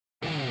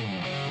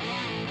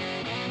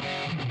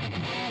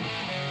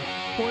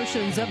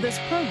Portions of this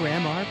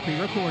program are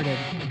pre-recorded.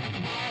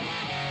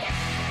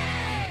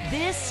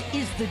 This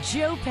is the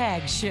Joe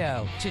Pags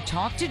Show. To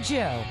talk to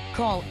Joe,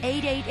 call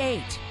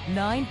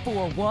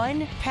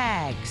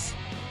 888-941-PAGS.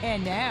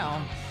 And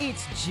now,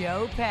 it's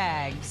Joe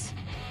Pags.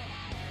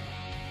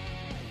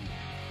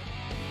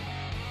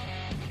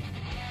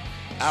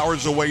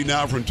 Hours away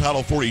now from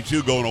Title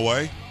 42 going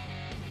away.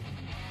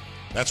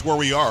 That's where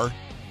we are.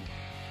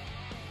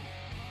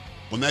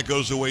 When that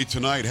goes away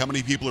tonight, how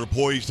many people are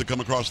poised to come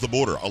across the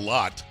border? A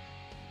lot.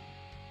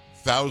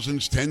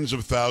 Thousands, tens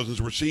of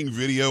thousands. We're seeing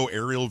video,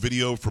 aerial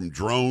video from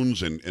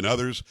drones and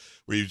others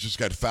where you've just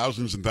got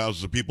thousands and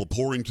thousands of people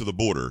pouring to the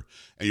border.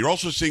 And you're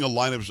also seeing a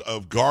line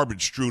of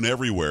garbage strewn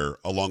everywhere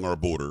along our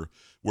border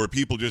where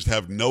people just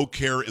have no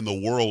care in the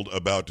world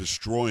about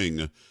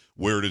destroying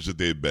where it is that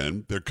they've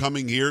been. They're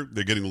coming here.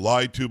 They're getting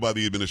lied to by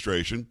the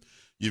administration.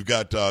 You've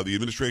got the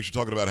administration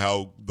talking about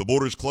how the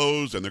border's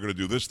closed and they're going to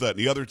do this, that, and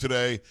the other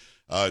today.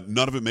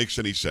 None of it makes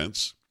any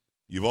sense.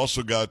 You've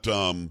also got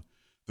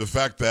the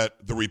fact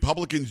that the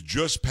Republicans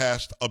just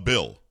passed a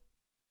bill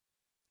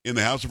in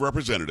the House of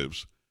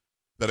Representatives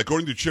that,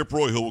 according to Chip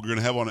Roy, who we're going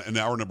to have on in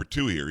hour number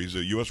 2 here, he's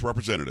a U.S.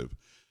 representative,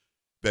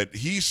 that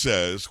he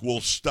says will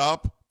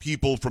stop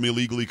people from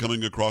illegally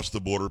coming across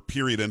the border,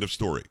 period, end of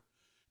story.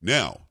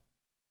 Now,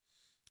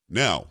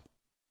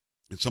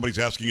 and somebody's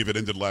asking if it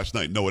ended last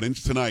night. No, it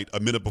ends tonight, a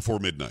minute before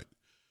midnight.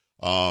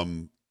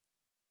 The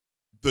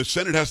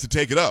Senate has to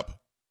take it up.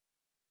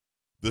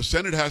 The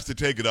Senate has to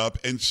take it up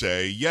and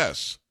say,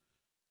 yes,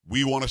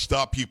 we want to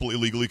stop people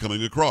illegally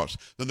coming across.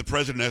 Then the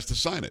president has to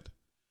sign it.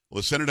 Well,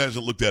 the Senate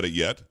hasn't looked at it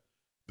yet.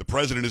 The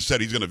president has said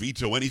he's going to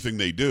veto anything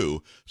they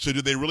do. So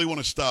do they really want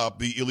to stop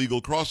the illegal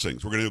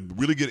crossings? We're going to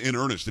really get in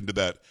earnest into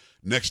that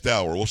next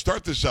hour. We'll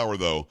start this hour,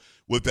 though,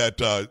 with that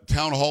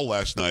town hall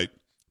last night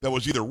that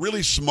was either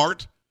really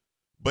smart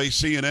by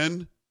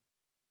CNN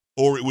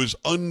or it was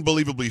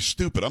unbelievably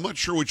stupid. I'm not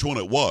sure which one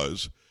it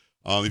was.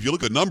 If you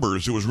look at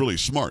numbers, it was really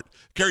smart.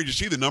 Carrie, did you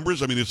see the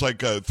numbers? I mean, it's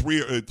like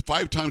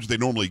 5 times what they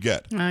normally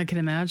get. I can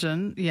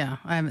imagine. Yeah,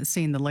 I haven't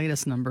seen the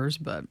latest numbers,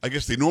 but I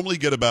guess they normally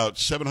get about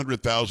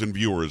 700,000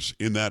 viewers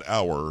in that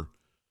hour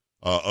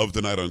of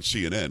the night on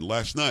CNN.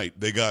 Last night,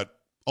 they got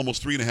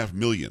almost 3.5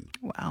 million.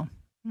 Wow.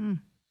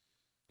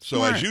 So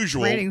smart. as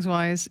usual,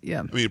 ratings-wise,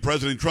 yeah. I mean,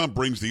 President Trump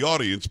brings the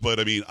audience, but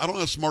I mean, I don't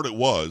know how smart it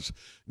was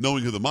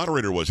knowing who the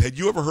moderator was. Had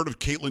you ever heard of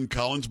Caitlin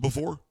Collins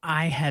before?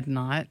 I had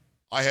not.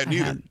 I hadn't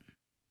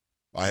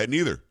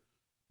either.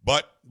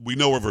 But we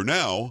know of her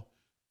now,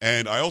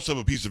 and I also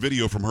have a piece of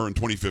video from her in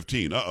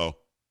 2015. Uh-oh.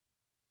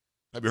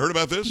 Have you heard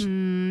about this?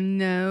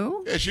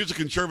 No. Yeah, she was a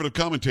conservative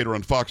commentator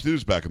on Fox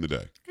News back in the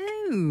day.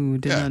 Oh,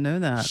 did not know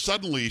that.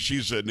 Suddenly,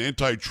 she's an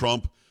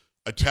anti-Trump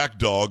attack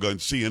dog on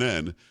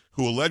CNN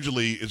who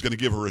allegedly is going to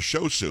give her a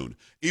show soon,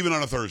 even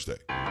on a Thursday.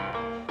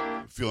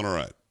 Feeling all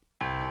right.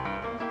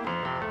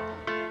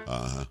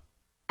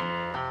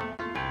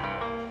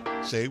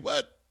 Say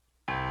what?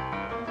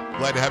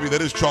 Glad to have you.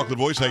 That is Chocolate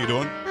Voice. How you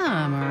doing?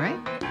 I'm all right.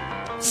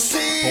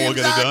 Paul, get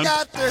it done?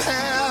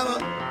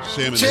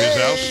 Sam in his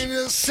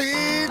house?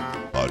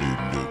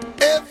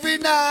 Every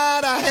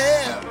night I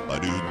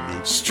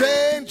have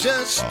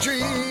strangest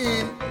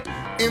dream,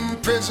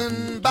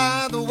 imprisoned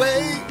by the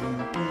way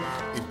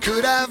it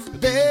could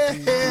have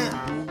been.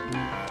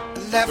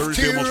 Left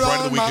Thursday, here almost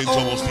Friday, on the my weekend's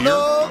almost own, here.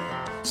 Lord,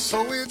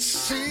 so it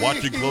seems.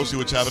 Watching closely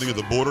what's happening at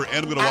the border, and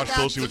I'm going to watch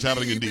closely what's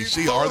happening in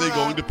D.C. Are they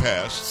going to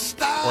pass,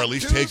 or at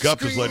least take up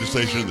this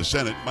legislation in the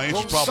Senate? My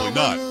answer is probably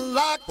not.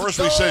 First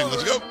we sing.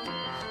 Let's go.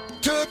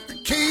 Took the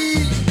key.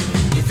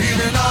 You're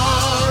feeling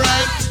all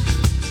right.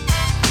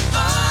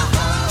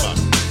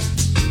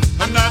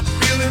 I'm not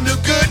feeling too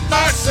good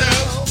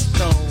myself.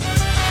 No.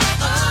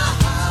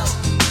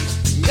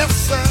 Yes,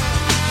 sir.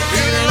 You're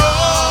feeling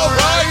all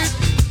right.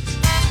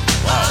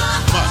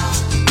 Wow, come on.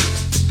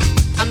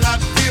 I'm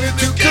not feeling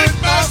too good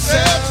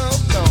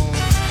myself. No.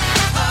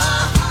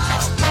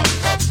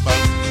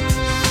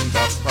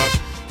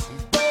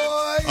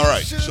 All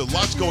right, so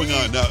lots going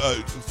on. Now,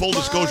 full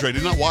disclosure, I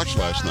did not watch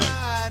last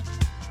night.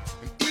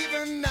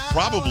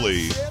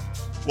 Probably,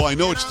 well, I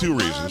know it's 2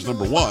 reasons.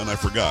 Number one, I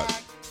forgot.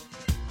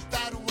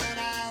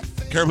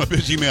 Karen, I'm a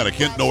busy man. I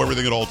can't know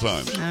everything at all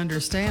times. I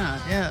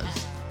understand,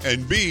 yes.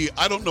 And B,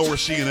 I don't know where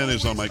CNN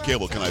is on my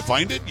cable. Can I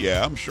find it?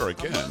 Yeah, I'm sure I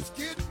can.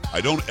 I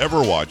don't ever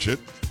watch it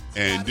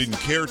and didn't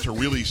care to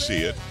really see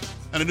it.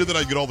 And I knew that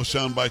I'd get all the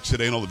sound bites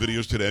today and all the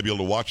videos today. I'd be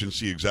able to watch and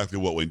see exactly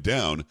what went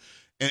down.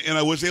 And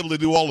I was able to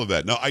do all of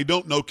that. Now, I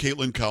don't know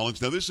Caitlin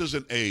Collins. Now, this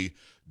isn't a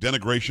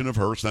denigration of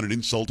her. It's not an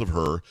insult of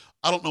her.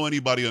 I don't know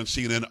anybody on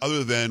CNN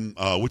other than,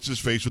 what's his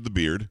face with the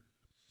beard?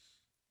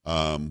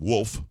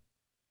 Wolf.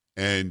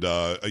 And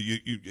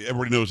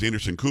everybody knows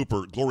Anderson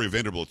Cooper, Gloria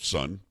Vanderbilt's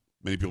son.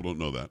 Many people don't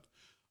know that.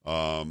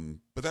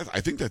 But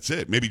I think that's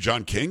it. Maybe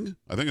John King?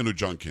 I think I know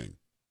John King.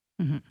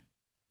 Mm-hmm. I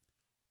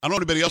don't know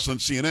anybody else on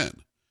CNN.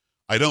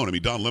 I don't. I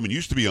mean, Don Lemon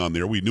used to be on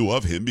there. We knew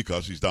of him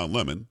because he's Don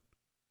Lemon.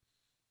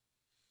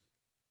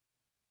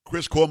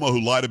 Chris Cuomo, who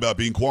lied about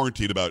being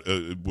quarantined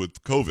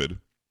with COVID.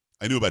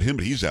 I knew about him,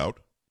 but he's out.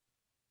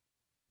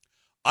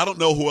 I don't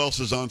know who else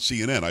is on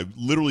CNN. I've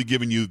literally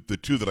given you the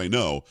two that I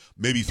know,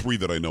 maybe three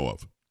that I know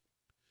of.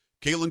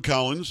 Caitlin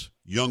Collins,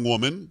 young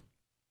woman,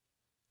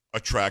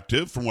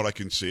 attractive from what I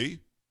can see,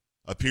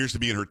 appears to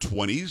be in her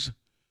 20s,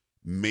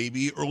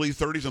 maybe early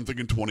 30s. I'm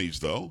thinking 20s,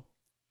 though.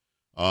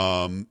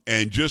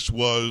 And just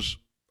was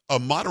a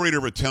moderator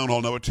of a town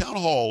hall. Now, a town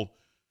hall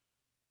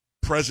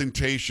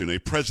presentation, a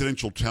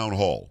presidential town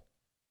hall,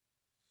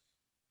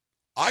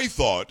 I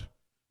thought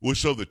was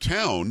so the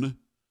town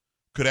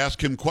could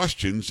ask him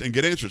questions and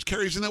get answers.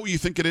 Carrie, isn't that what you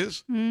think it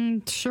is?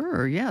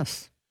 Sure,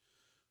 yes.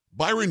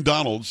 Byron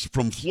Donalds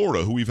from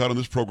Florida, who we've had on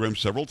this program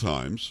several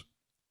times,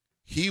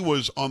 he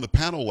was on the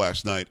panel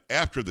last night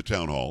after the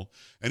town hall,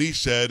 and he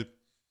said,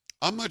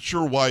 I'm not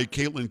sure why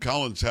Caitlin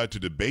Collins had to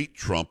debate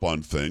Trump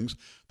on things.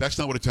 That's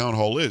not what a town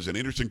hall is. And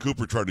Anderson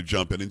Cooper tried to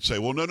jump in and say,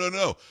 well,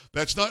 no.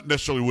 That's not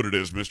necessarily what it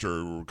is,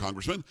 Mr.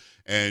 Congressman.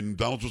 And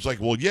Donalds was like,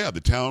 well, yeah,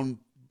 the town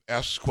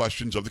asks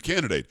questions of the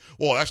candidate.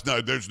 Well, that's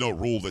not. There's no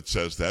rule that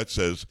says that,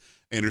 says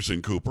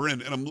Anderson Cooper.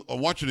 And I'm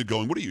watching it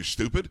going, what are you,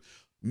 stupid?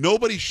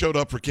 Nobody showed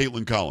up for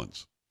Caitlin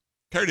Collins.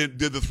 Carrie, did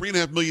the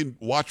 3.5 million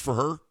watch for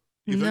her?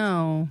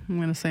 No, I'm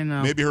going to say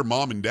no. Maybe her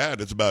mom and dad.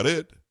 That's about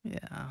it.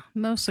 Yeah,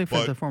 mostly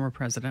for the former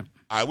president.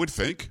 I would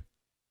think.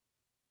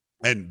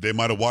 And they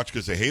might have watched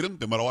because they hate him.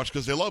 They might have watched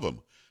because they love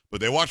him.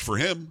 But they watched for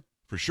him,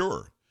 for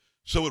sure.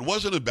 So it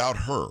wasn't about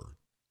her.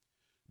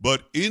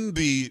 But in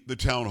the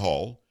town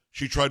hall,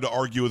 she tried to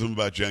argue with him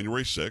about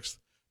January 6th,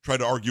 tried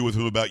to argue with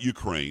him about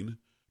Ukraine,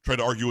 tried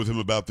to argue with him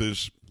about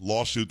this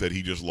lawsuit that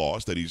he just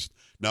lost, that he's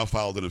now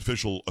filed an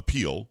official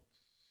appeal.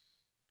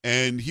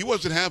 And he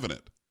wasn't having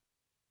it.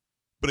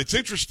 But it's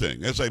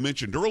interesting, as I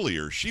mentioned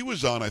earlier, she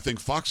was on, I think,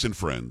 Fox and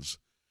Friends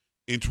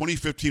in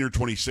 2015 or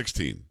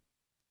 2016.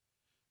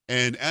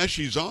 And as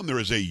she's on there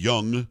as a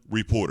young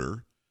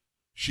reporter,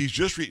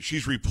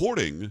 she's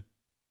reporting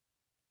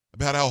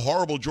about how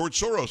horrible George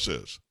Soros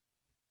is.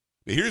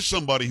 Now, here's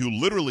somebody who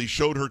literally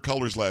showed her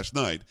colors last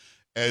night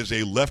as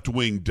a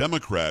left-wing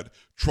Democrat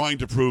trying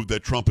to prove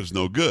that Trump is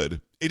no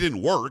good. It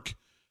didn't work.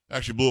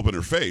 Actually blew up in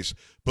her face.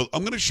 But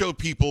I'm going to show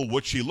people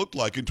what she looked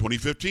like in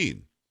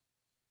 2015.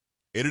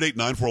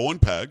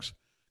 888-9401-PAGS.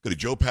 Go to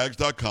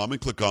joepags.com and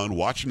click on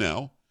Watch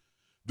Now.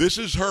 This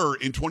is her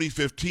in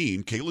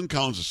 2015. Caitlin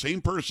Collins, the same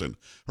person.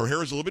 Her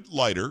hair is a little bit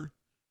lighter,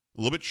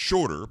 a little bit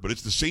shorter, but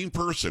it's the same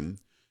person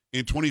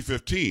in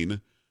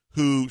 2015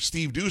 who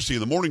Steve Doocy in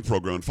the morning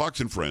program on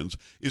Fox and Friends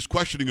is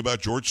questioning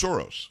about George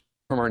Soros.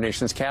 From our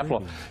nation's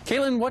capital.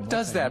 Caitlin, what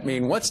does that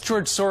mean? What's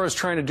George Soros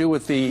trying to do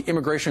with the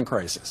immigration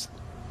crisis?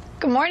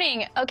 Good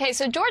morning. Okay,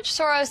 so George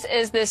Soros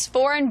is this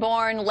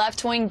foreign-born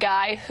left-wing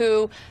guy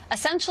who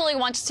essentially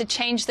wants to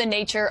change the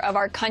nature of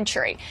our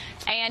country.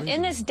 And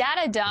in this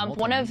data dump,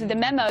 one of the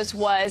memos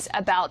was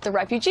about the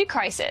refugee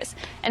crisis.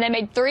 And they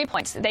made 3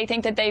 points. They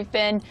think that they've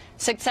been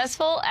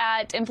successful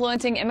at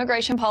influencing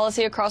immigration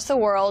policy across the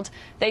world.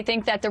 They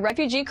think that the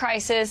refugee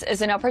crisis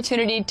is an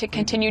opportunity to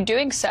continue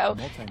doing so.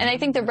 And they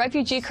think the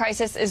refugee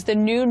crisis is the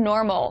new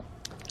normal.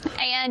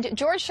 And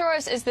George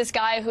Soros is this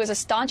guy who is a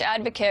staunch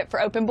advocate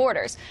for open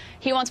borders.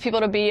 He wants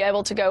people to be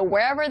able to go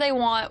wherever they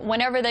want,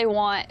 whenever they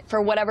want,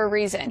 for whatever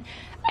reason.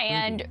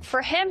 And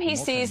for him, he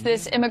sees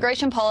this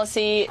immigration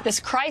policy, this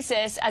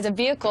crisis, as a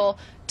vehicle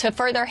to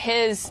further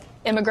his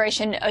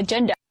immigration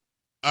agenda.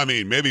 I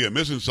mean, maybe I'm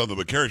missing something,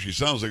 but Carrie, she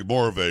sounds like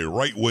more of a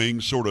right-wing,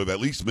 sort of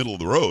at least middle of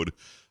the road,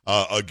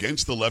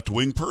 against the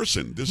left-wing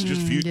person. This is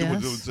just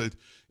yes.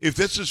 If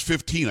this is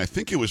 15, I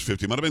think it was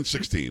 15, might have been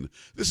 16.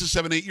 This is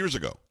 7-8 years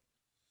ago.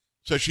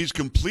 So she's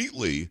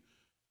completely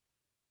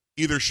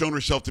either shown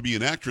herself to be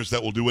an actress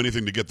that will do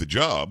anything to get the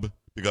job,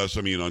 because,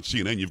 I mean, on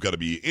CNN, you've got to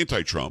be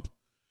anti-Trump,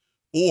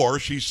 or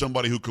she's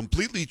somebody who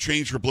completely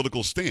changed her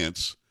political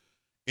stance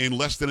in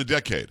less than a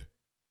decade.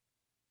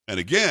 And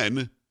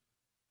again,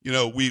 you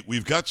know,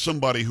 we've got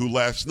somebody who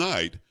last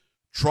night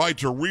tried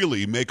to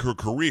really make her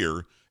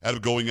career out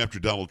of going after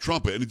Donald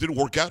Trump, and it didn't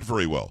work out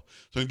very well.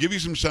 So I'm going to give you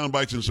some sound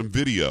bites and some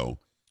video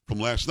from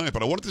last night,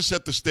 but I wanted to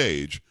set the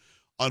stage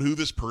on who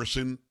this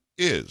person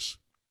is.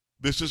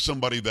 This is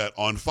somebody that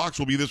on Fox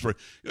will be this.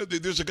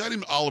 There's a guy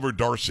named Oliver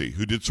Darcy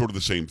who did sort of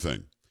the same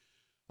thing.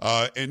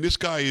 And this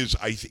guy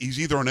he's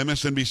either on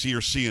MSNBC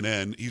or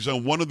CNN. He's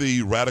on one of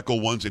the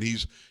radical ones, and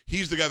he's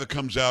the guy that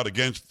comes out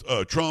against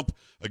Trump,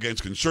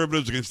 against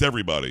conservatives, against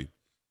everybody.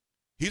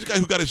 He's the guy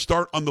who got his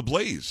start on The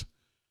Blaze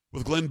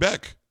with Glenn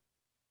Beck.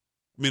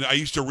 I mean, I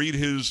used to read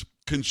his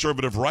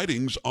conservative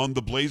writings on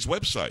the Blaze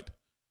website.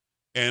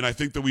 And I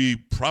think that we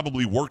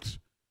probably worked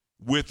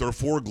with or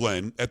for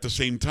Glenn at the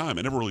same time.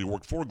 I never really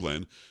worked for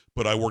Glenn,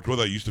 but I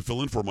used to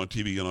fill in for him on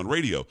TV and on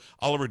radio.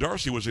 Oliver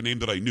Darcy was a name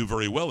that I knew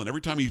very well, and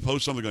every time he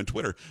posts something on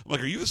Twitter, I'm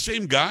like, are you the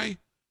same guy?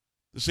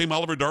 The same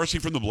Oliver Darcy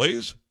from The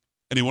Blaze?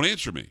 And he won't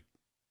answer me.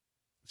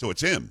 So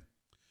it's him.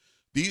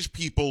 These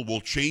people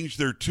will change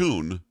their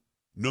tune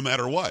no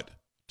matter what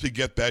to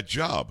get that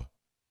job.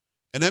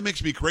 And that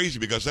makes me crazy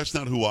because that's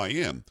not who I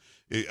am.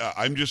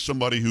 I'm just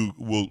somebody who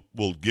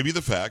will give you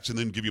the facts and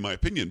then give you my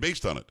opinion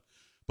based on it.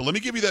 But let me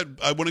give you that.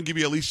 I want to give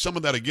you at least some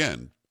of that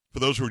again for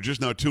those who are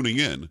just now tuning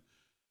in.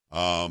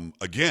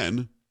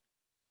 Again,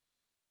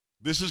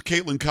 This is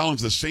Caitlin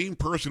Collins, the same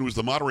person who was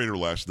the moderator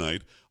last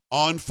night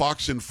on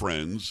Fox and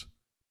Friends.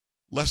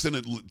 I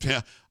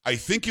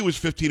think it was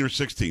 15 or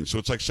 16, so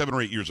it's like 7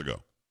 or 8 years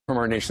ago. From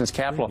our nation's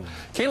capital.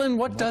 Caitlin,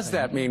 what does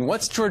that mean?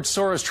 What's George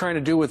Soros trying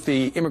to do with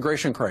the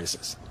immigration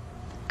crisis?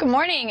 Good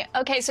morning.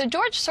 Okay, so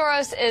George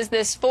Soros is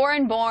this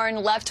foreign-born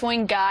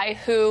left-wing guy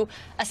who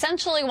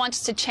essentially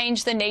wants to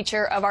change the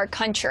nature of our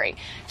country.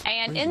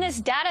 And in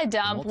this data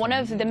dump, one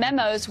of the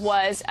memos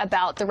was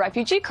about the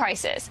refugee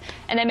crisis.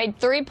 And they made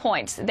 3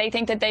 points. They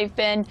think that they've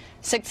been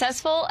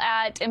successful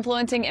at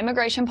influencing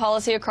immigration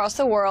policy across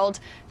the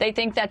world. They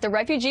think that the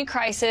refugee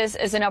crisis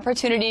is an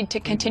opportunity to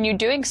continue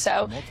doing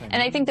so.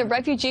 And they think the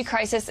refugee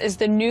crisis is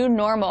the new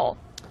normal.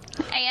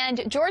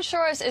 And George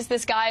Soros is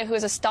this guy who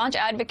is a staunch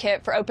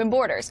advocate for open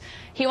borders.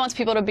 He wants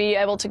people to be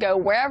able to go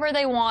wherever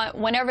they want,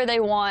 whenever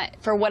they want,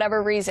 for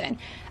whatever reason.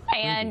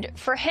 And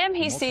for him,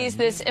 he sees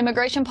this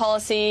immigration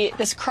policy,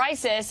 this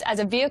crisis, as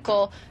a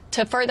vehicle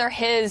to further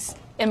his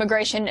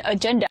immigration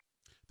agenda.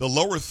 The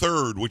lower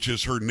third, which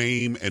is her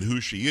name and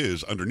who she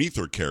is, underneath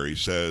her, Carrie,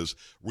 says,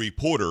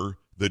 reporter,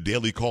 The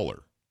Daily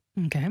Caller.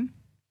 Okay.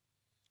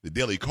 The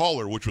Daily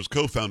Caller, which was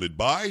co-founded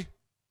by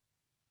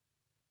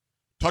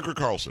Tucker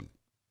Carlson.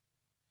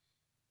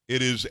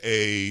 It is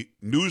a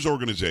news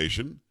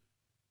organization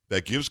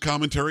that gives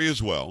commentary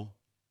as well,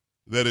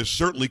 that is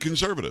certainly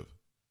conservative.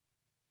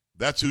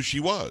 That's who she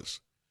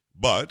was.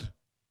 But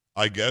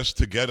I guess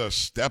to get a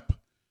step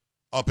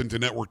up into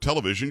network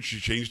television, she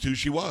changed who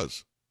she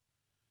was.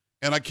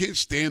 And I can't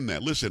stand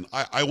that. Listen,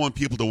 I want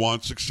people to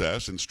want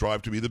success and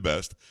strive to be the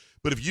best.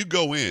 But if you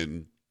go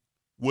in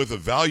with a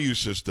value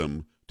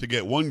system to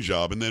get one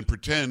job and then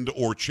pretend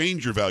or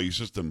change your value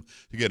system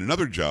to get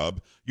another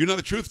job, you're not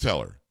a truth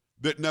teller.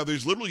 Now,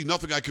 there's literally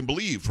nothing I can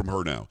believe from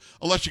her now.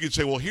 Unless you could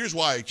say, well, here's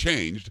why I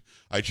changed.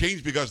 I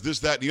changed because this,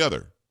 that, and the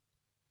other.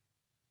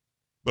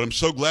 But I'm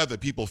so glad that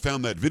people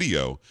found that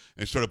video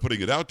and started putting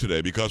it out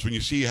today, because when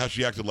you see how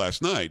she acted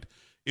last night,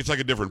 it's like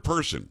a different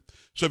person.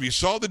 So if you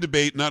saw the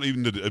debate, not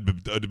even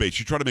a debate,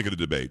 she tried to make it a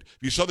debate.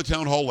 If you saw the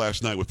town hall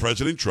last night with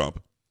President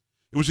Trump,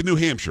 it was in New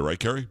Hampshire, right,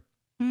 Carrie?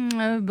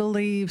 I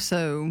believe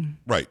so.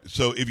 Right.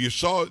 So if you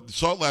saw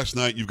it last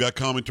night, you've got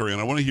commentary, and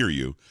I want to hear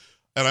you.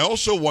 And I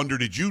also wonder,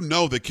 did you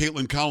know that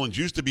Caitlin Collins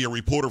used to be a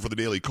reporter for the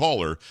Daily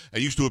Caller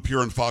and used to appear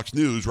on Fox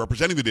News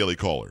representing the Daily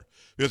Caller?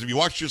 Because if you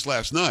watched just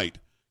last night,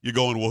 you're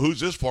going, well, who's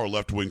this far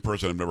left-wing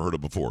person I've never heard of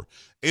before?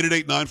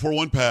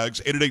 888-941-PAGS,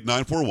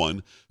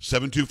 888-941-7247,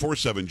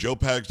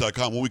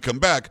 joepags.com. When we come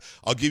back,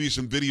 I'll give you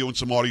some video and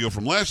some audio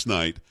from last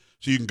night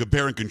so you can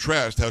compare and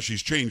contrast how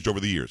she's changed over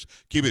the years.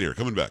 Keep it here.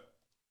 Coming back.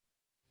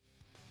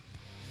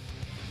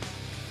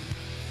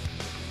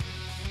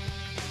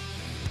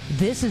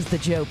 This is the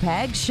Joe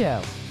Pags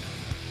Show.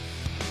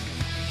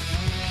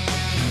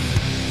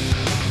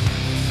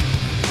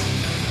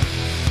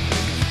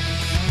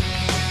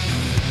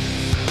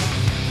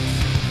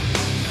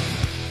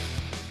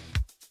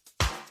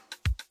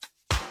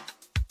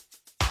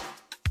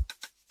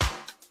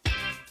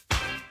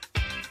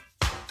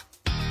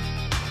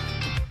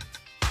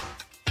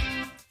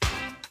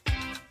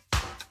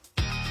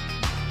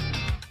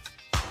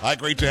 Hi,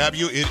 great to have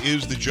you. It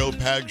is the Joe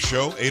Pags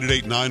Show,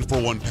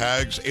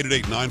 888-941-PAGS,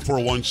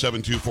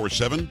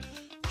 888-941-7247,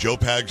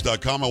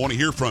 joepags.com. I want to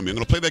hear from you. I'm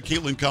going to play that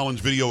Caitlin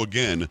Collins video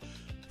again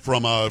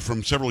from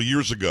several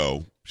years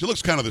ago. She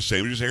looks kind of the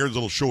same. Her hair is a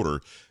little shorter,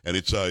 and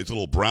it's a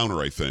little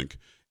browner, I think.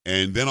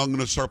 And then I'm going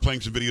to start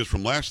playing some videos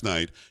from last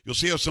night. You'll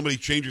see how somebody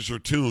changes her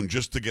tune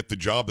just to get the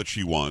job that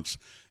she wants.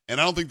 And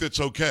I don't think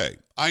that's okay.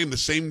 I am the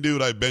same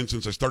dude I've been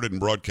since I started in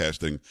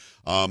broadcasting.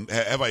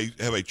 Have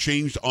I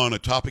changed on a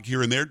topic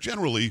here and there?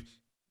 Generally,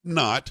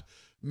 not.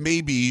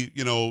 Maybe,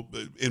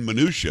 in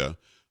minutia.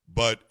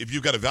 But if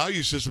you've got a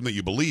value system that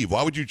you believe,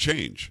 why would you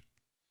change?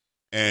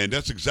 And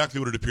that's exactly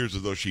what it appears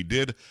as though she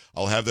did.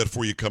 I'll have that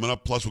for you coming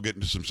up. Plus, we'll get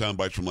into some sound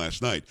bites from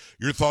last night.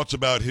 Your thoughts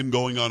about him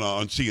going on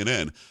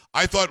CNN.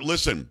 I thought,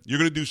 listen, you're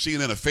going to do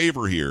CNN a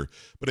favor here.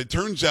 But it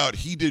turns out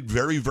he did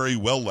very, very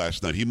well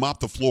last night. He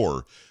mopped the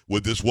floor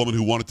with this woman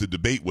who wanted to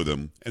debate with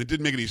him. And it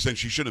didn't make any sense.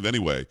 She shouldn't have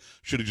anyway.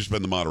 Should have just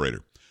been the moderator.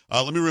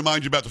 Let me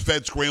remind you about the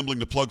Fed scrambling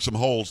to plug some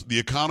holes. The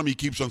economy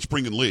keeps on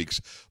springing leaks.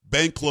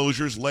 Bank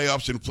closures,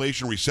 layoffs,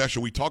 inflation,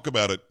 recession. We talk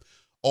about it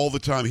all the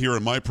time here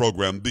in my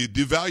program. The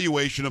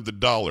devaluation of the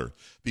dollar,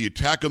 the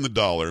attack on the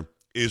dollar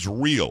is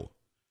real.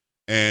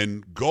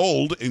 And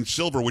gold and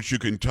silver, which you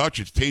can touch,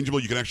 it's tangible,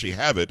 you can actually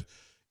have it,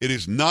 it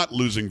is not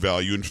losing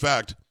value. In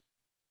fact,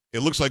 it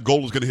looks like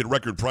gold is going to hit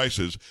record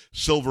prices.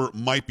 Silver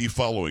might be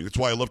following. That's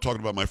why I love talking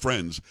about my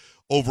friends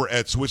over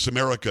at Swiss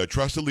America,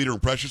 trusted leader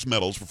in precious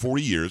metals for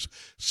 40 years.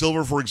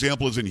 Silver, for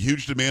example, is in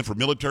huge demand for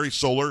military,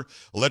 solar,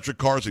 electric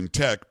cars, and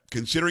tech.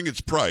 Considering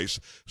its price,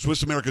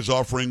 Swiss America is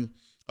offering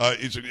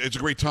it's a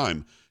great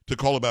time to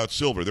call about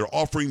silver. They're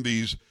offering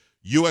these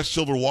U.S.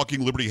 silver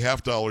walking Liberty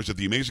half dollars at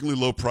the amazingly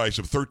low price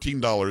of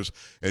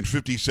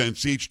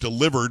 $13.50 each,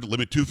 delivered,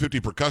 limit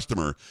 $250 per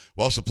customer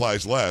while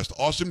supplies last.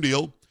 Awesome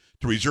deal.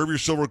 To reserve your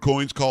silver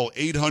coins, call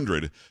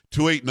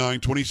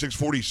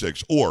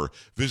 800-289-2646 or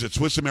visit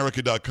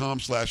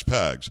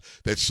SwissAmerica.com/PAGS.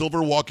 That's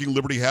silver walking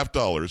Liberty half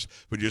dollars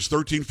for just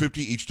 $13.50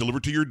 each,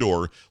 delivered to your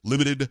door.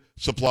 Limited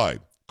supply.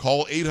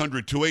 Call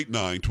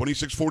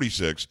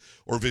 800-289-2646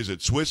 or visit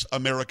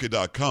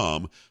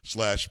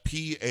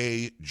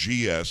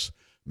SwissAmerica.com/PAGS.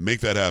 Make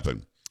that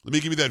happen. Let me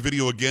give you that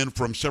video again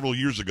from several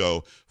years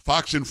ago.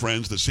 Fox and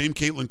Friends, the same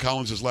Caitlin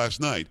Collins as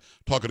last night,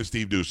 talking to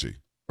Steve Ducey.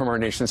 From our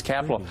nation's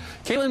capital.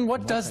 Caitlin,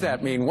 what does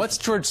that mean? What's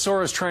George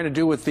Soros trying to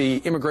do with the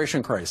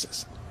immigration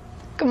crisis?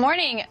 Good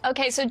morning.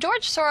 Okay, so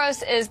George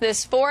Soros is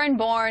this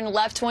foreign-born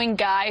left-wing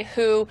guy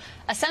who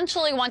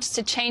essentially wants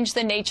to change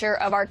the nature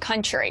of our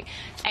country.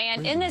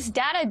 And in this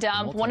data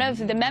dump, one of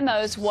the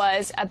memos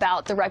was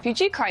about the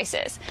refugee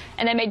crisis.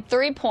 And they made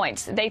 3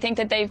 points. They think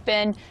that they've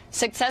been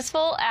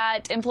successful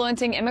at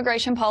influencing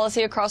immigration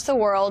policy across the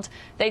world.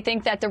 They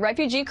think that the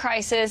refugee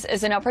crisis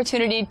is an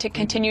opportunity to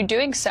continue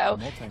doing so.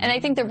 And they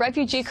think the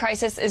refugee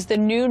crisis is the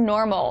new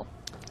normal.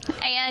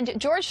 And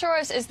George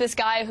Soros is this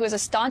guy who is a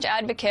staunch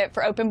advocate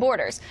for open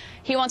borders.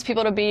 He wants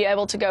people to be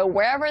able to go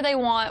wherever they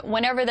want,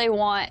 whenever they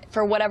want,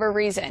 for whatever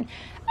reason.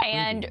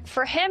 And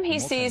for him, he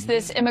sees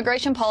this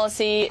immigration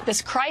policy,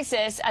 this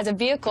crisis, as a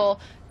vehicle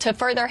to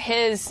further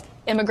his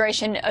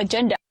immigration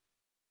agenda.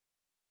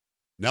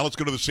 Now let's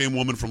go to the same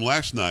woman from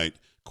last night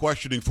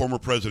questioning former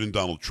President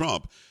Donald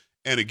Trump.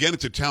 And again,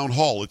 it's a town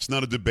hall. It's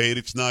not a debate.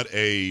 It's not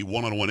a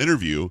one-on-one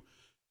interview.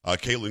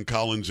 Caitlin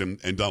Collins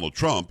and Donald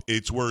Trump.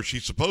 It's where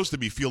she's supposed to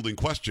be fielding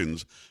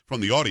questions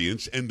from the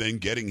audience and then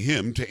getting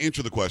him to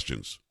answer the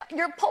questions.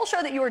 Your polls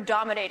show that you are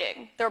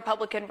dominating the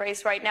Republican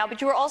race right now,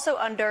 but you are also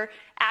under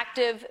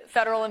active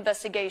federal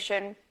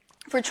investigation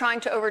for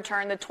trying to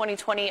overturn the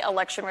 2020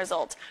 election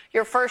results.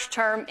 Your first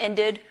term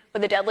ended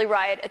with a deadly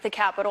riot at the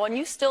Capitol, and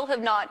you still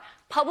have not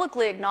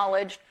publicly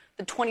acknowledged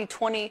the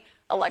 2020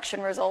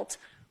 election results.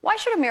 Why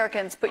should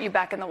Americans put you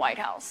back in the White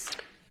House?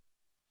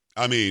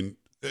 I mean,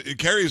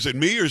 Carrie, is it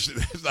me, or is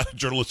it's not a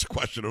journalistic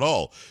question at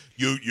all?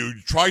 You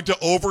tried to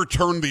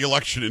overturn the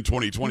election in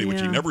 2020,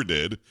 which you never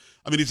did.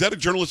 I mean, is that a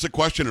journalistic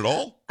question at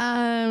all?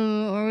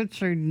 I would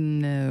say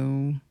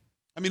no.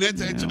 I mean,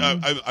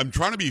 I'm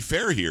trying to be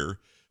fair here,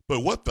 but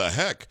what the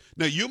heck?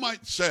 Now, you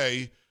might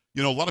say,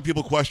 a lot of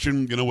people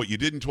question, what you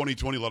did in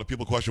 2020. A lot of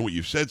people question what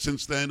you've said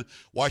since then.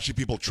 Why should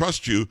people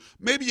trust you?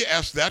 Maybe you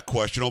ask that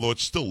question, although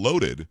it's still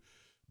loaded.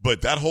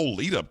 But that whole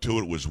lead up to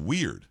it was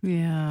weird.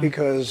 Yeah.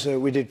 Because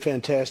we did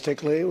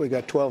fantastically. We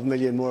got 12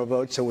 million more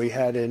votes than we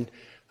had in,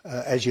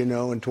 as you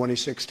know, in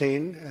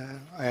 2016.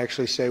 I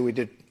actually say we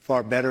did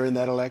far better in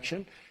that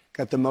election.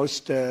 Got the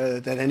most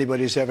that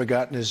anybody's ever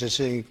gotten as a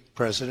sitting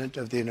president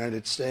of the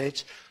United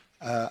States.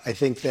 I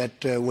think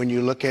that when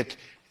you look at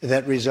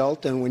that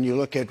result and when you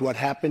look at what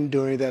happened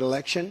during that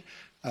election,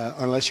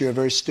 unless you're a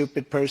very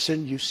stupid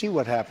person, you see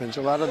what happens.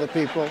 A lot of the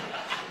people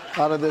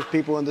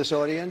in this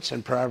audience,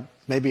 and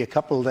maybe a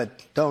couple that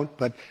don't,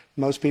 but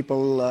most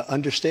people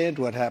understand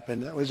what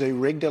happened. That was a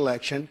rigged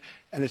election,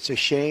 and it's a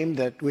shame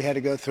that we had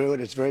to go through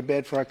it. It's very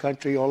bad for our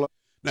country.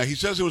 Now, he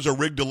says it was a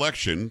rigged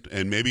election,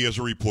 and maybe as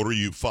a reporter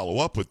you follow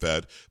up with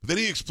that, but then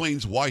he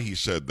explains why he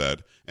said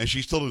that, and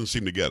she still doesn't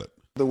seem to get it.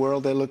 The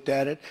world, they looked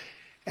at it,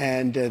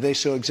 and they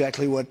saw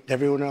exactly what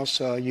everyone else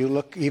saw. You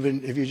look,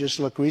 even if you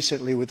just look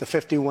recently with the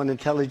 51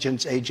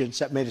 intelligence agents,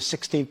 that made a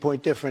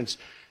 16-point difference.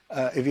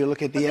 If you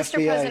look at the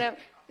FBI,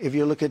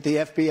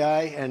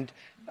 and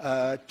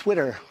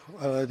Twitter,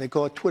 they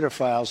call it Twitter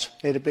files,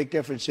 made a big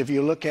difference. If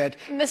you look at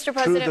Mr.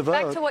 President,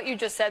 back to what you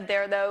just said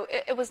there, though,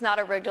 it was not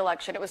a rigged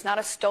election. It was not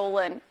a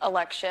stolen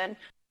election.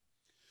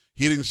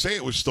 He didn't say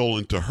it was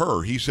stolen to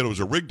her. He said it was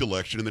a rigged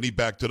election, and then he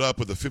backed it up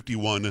with the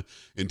 51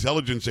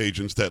 intelligence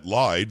agents that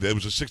lied. There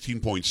was a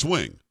 16-point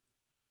swing.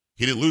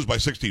 He didn't lose by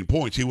 16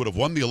 points. He would have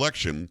won the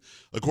election,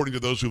 according to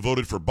those who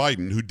voted for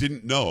Biden, who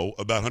didn't know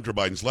about Hunter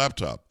Biden's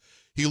laptop.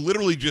 He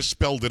literally just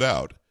spelled it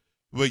out,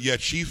 but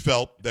yet she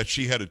felt that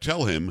she had to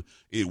tell him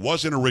it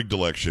wasn't a rigged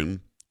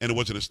election and it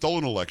wasn't a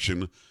stolen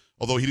election,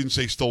 although he didn't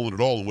say stolen at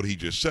all in what he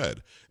just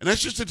said. And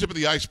that's just the tip of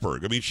the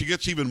iceberg. I mean, she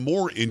gets even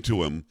more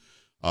into him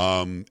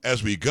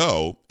as we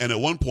go, and at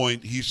one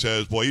point he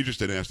says, boy, you're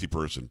just a nasty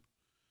person.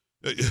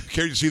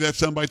 Carrie, you see that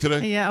soundbite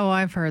today? Yeah,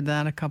 I've heard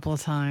that a couple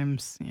of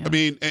times. Yeah. I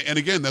mean, and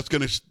again, that's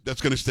gonna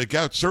stick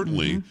out,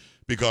 certainly,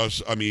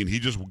 because, I mean, he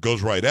just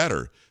goes right at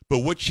her. But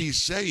what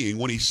she's saying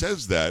when he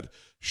says that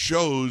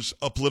shows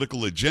a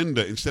political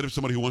agenda instead of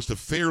somebody who wants to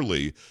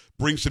fairly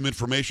bring some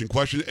information,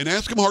 question, and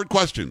ask him hard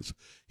questions.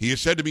 He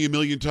has said to me a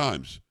million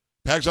times,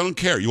 Pags, I don't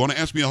care. You want to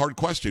ask me a hard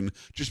question,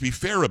 just be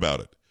fair about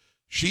it.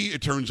 She,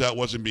 it turns out,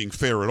 wasn't being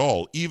fair at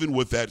all, even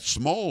with that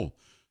small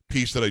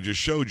piece that I just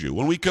showed you.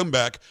 When we come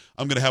back,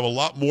 I'm going to have a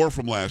lot more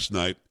from last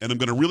night, and I'm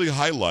going to really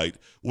highlight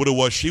what it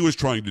was she was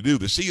trying to do.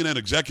 The CNN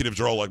executives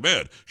are all like,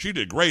 man, she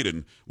did great,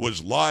 and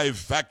was live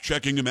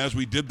fact-checking him as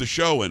we did the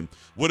show, and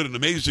what an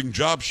amazing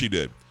job she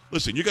did.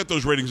 Listen, you got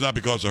those ratings not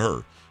because of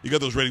her. You got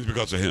those ratings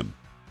because of him.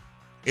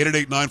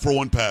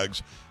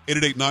 888-941-PAGS,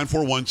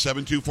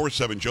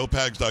 888-941-7247,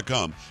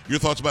 joepags.com. Your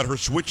thoughts about her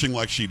switching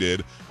like she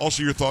did.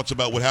 Also, your thoughts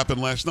about what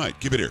happened last night.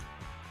 Keep it here.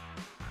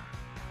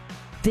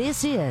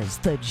 This is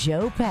the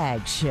Joe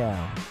Pags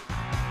Show.